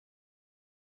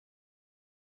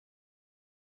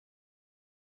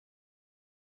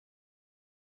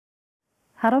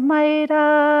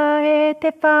Haramaira e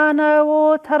te whānau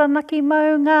o Taranaki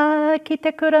maunga ki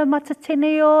te kura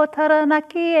matatini o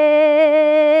Taranaki e.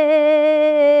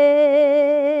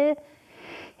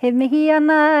 He mihi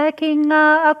ana ki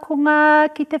ngā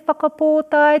akunga ki te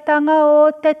whakapōtaitanga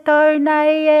o te tau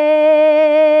nei e.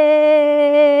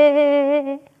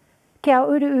 Kia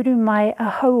uru uru mai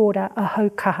a hauora, a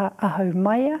haukaha, a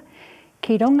haumaia.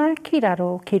 Ki runga, ki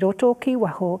raro, ki roto, ki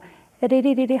waho,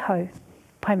 ririri hau,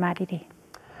 pai mariri.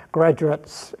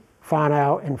 Graduates,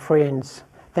 whānau and friends,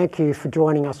 thank you for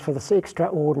joining us for this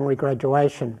extraordinary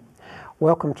graduation.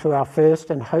 Welcome to our first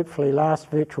and hopefully last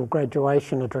virtual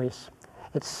graduation address.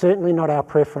 It's certainly not our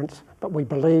preference, but we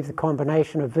believe the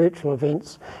combination of virtual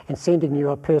events and sending you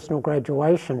a personal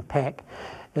graduation pack,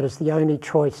 it is the only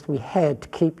choice we had to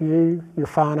keep you, your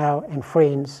whānau and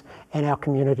friends and our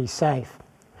community safe.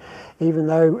 Even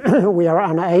though we are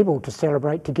unable to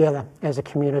celebrate together as a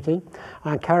community,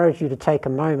 I encourage you to take a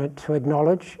moment to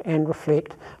acknowledge and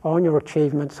reflect on your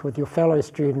achievements with your fellow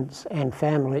students and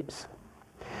families.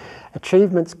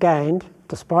 Achievements gained,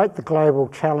 despite the global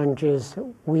challenges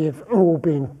we've all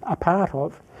been a part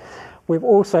of, we've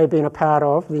also been a part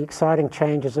of the exciting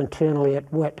changes internally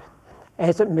at WITT,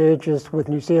 as it merges with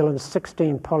New Zealand's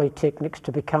 16 polytechnics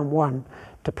to become one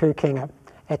Te Pūkenga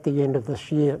at the end of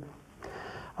this year.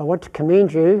 I want to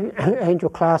commend you and your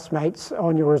classmates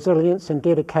on your resilience and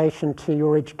dedication to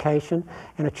your education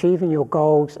and achieving your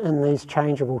goals in these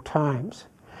changeable times.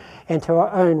 And to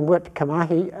our own WITT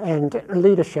Kamahi and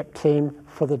leadership team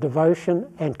for the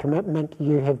devotion and commitment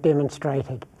you have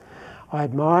demonstrated. I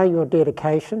admire your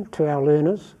dedication to our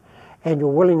learners and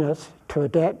your willingness to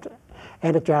adapt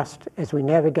and adjust as we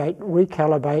navigate,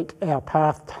 recalibrate our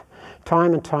path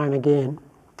time and time again.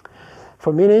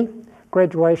 For many,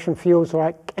 graduation feels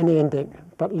like an ending,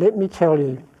 but let me tell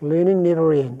you, learning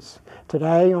never ends.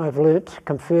 Today I've learnt to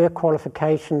confer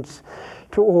qualifications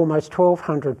to almost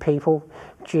 1,200 people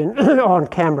on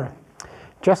camera.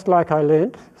 Just like I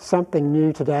learnt something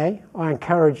new today, I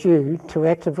encourage you to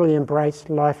actively embrace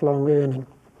lifelong learning.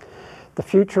 The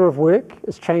future of work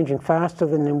is changing faster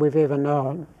than we've ever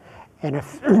known, and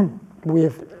if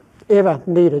we've ever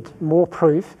needed more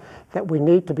proof that we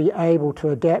need to be able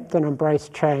to adapt and embrace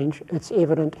change, it's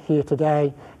evident here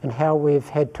today in how we've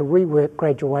had to rework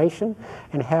graduation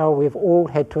and how we've all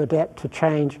had to adapt to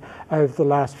change over the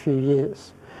last few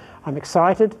years. I'm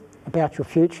excited about your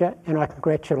future and I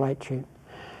congratulate you.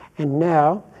 And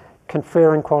now,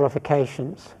 conferring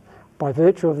qualifications. By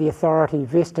virtue of the authority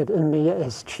vested in me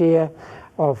as Chair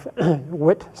of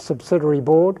WITT Subsidiary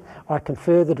Board, I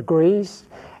confer the degrees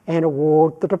and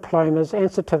award the diplomas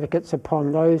and certificates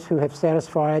upon those who have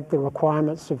satisfied the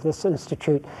requirements of this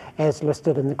institute as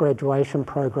listed in the graduation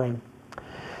program.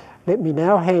 Let me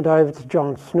now hand over to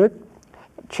John Snook,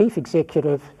 Chief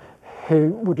Executive, who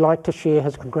would like to share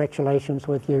his congratulations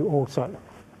with you also.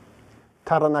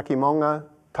 Taranaki maunga,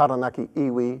 taranaki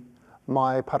iwi,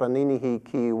 mai paraninihi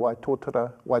ki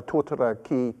Waitotara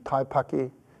ki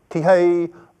Taipaki,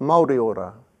 tihei Māori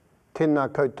ora, tēnā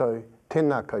koutou,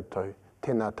 tēnā koutou,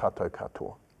 tēnā tātou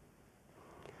katoa.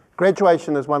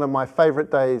 Graduation is one of my favourite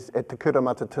days at Te Kura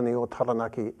Matatini o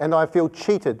Taranaki, and I feel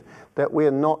cheated that we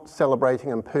are not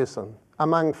celebrating in person,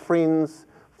 among friends,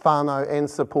 whānau and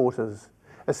supporters,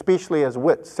 especially as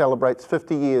WITT celebrates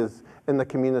 50 years in the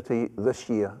community this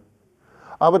year.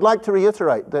 I would like to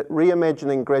reiterate that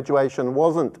reimagining graduation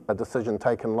wasn't a decision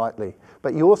taken lightly,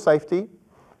 but your safety,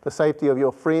 the safety of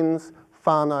your friends,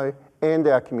 whānau and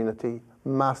our community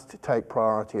must take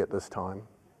priority at this time.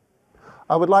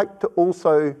 I would like to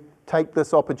also take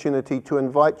this opportunity to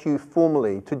invite you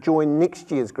formally to join next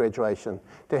year's graduation,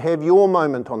 to have your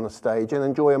moment on the stage and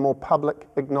enjoy a more public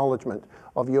acknowledgement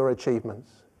of your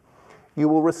achievements. You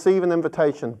will receive an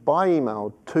invitation by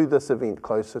email to this event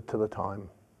closer to the time.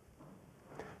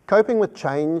 Coping with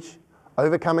change,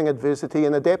 overcoming adversity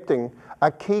and adapting are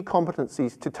key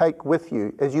competencies to take with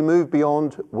you as you move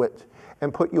beyond WITT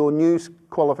and put your new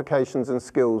qualifications and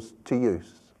skills to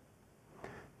use.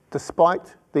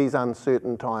 Despite these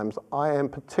uncertain times, I am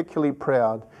particularly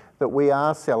proud that we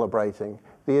are celebrating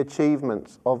the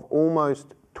achievements of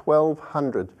almost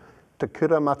 1,200 Te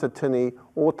Kura Matatini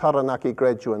o Taranaki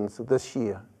graduates this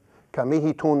year. Ka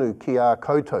mihi tonu ki a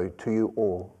koutou to you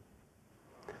all.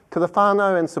 To the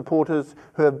whānau and supporters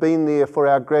who have been there for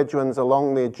our graduates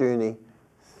along their journey,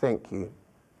 thank you.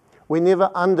 We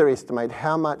never underestimate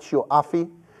how much your awhi,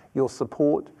 your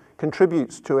support,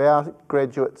 contributes to our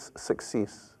graduates'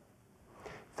 success.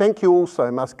 Thank you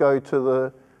also must go to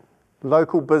the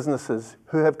local businesses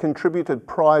who have contributed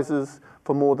prizes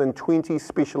for more than 20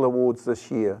 special awards this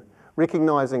year,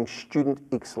 recognising student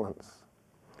excellence.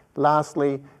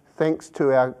 Lastly, thanks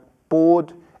to our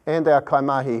board and our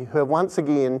kaimahi, who have once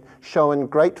again shown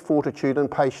great fortitude and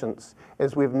patience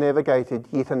as we've navigated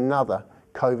yet another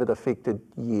COVID-affected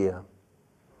year.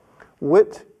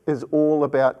 WITT is all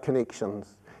about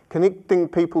connections, connecting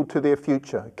people to their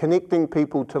future, connecting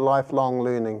people to lifelong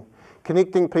learning,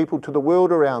 connecting people to the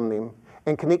world around them,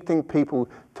 and connecting people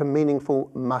to meaningful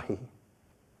mahi.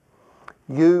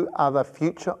 You are the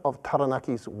future of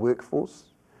Taranaki's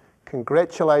workforce.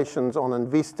 Congratulations on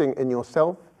investing in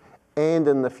yourself and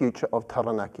in the future of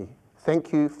Taranaki.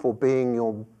 Thank you for being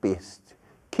your best.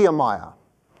 Kia maia.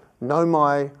 Nau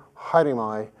mai, haere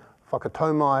mai,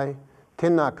 whakatau mai,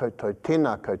 tēnā koutou,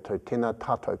 tēnā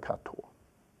tātou katoa.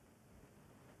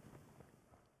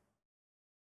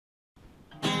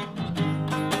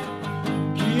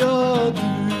 Kia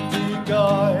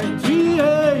tūtikai,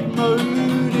 tihei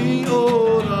mauri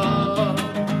ora.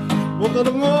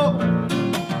 Wakarongo,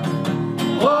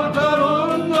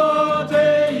 wakarongo te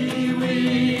iwi,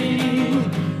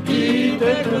 I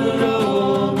te kura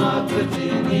o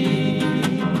matatini.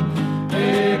 E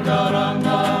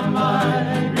karanga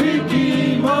mai,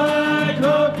 wiki mai,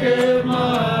 koke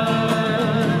mai.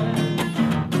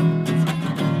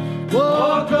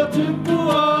 Wakatupu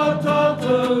a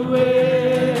tātou e,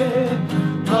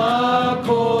 nā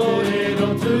kōrero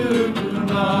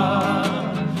tūpuna.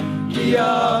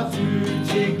 Kia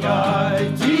tūtikai,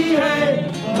 tihei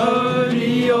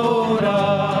mauri ora.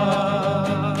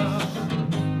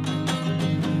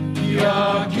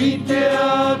 Kia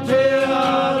kitea te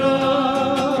ara,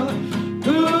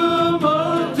 kumo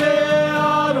te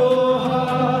aroha.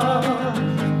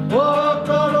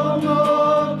 Wakarongo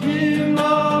ki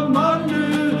ngā manu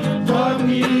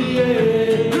tangi e.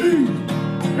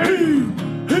 Hei,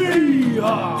 hei,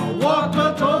 ha,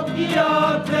 wakatoki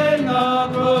a te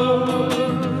ngako,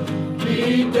 ki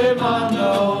te mana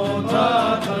o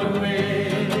tātou e.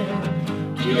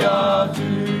 Kia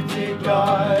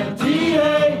tūtikai,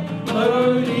 tihei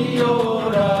mauri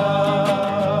ora.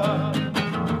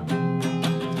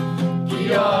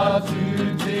 Kia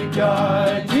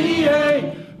tūtikai, tihei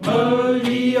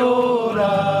mauri ora.